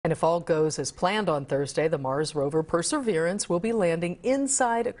And if all goes as planned on Thursday, the Mars rover Perseverance will be landing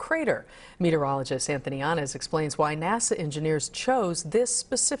inside a crater. Meteorologist Anthony Yanez explains why NASA engineers chose this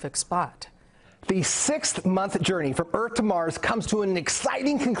specific spot. The 6-month journey from Earth to Mars comes to an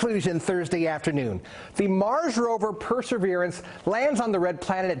exciting conclusion Thursday afternoon. The Mars rover Perseverance lands on the red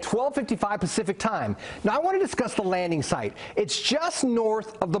planet at 12:55 Pacific time. Now I want to discuss the landing site. It's just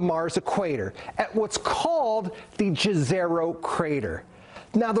north of the Mars equator at what's called the Jezero crater.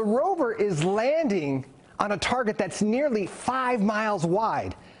 Now the rover is landing on a target that's nearly 5 miles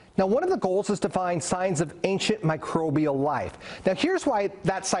wide. Now, one of the goals is to find signs of ancient microbial life. Now, here's why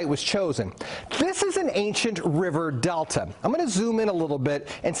that site was chosen. This is an ancient river delta. I'm going to zoom in a little bit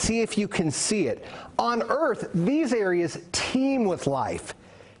and see if you can see it. On Earth, these areas teem with life.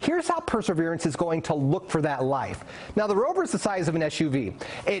 Here's how Perseverance is going to look for that life. Now, the rover is the size of an SUV.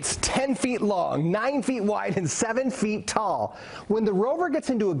 It's 10 feet long, 9 feet wide, and 7 feet tall. When the rover gets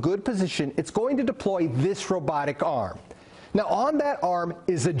into a good position, it's going to deploy this robotic arm. Now, on that arm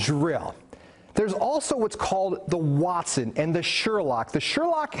is a drill. There's also what's called the Watson and the Sherlock. The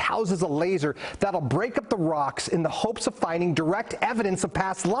Sherlock houses a laser that'll break up the rocks in the hopes of finding direct evidence of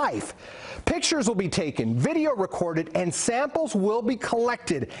past life. Pictures will be taken, video recorded, and samples will be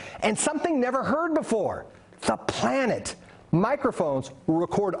collected. And something never heard before, the planet. Microphones will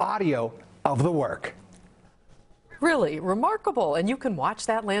record audio of the work. Really remarkable. And you can watch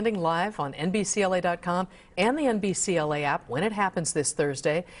that landing live on NBCLA.com and the NBCLA app when it happens this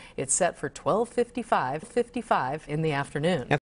Thursday. It's set for 12:55 in the afternoon.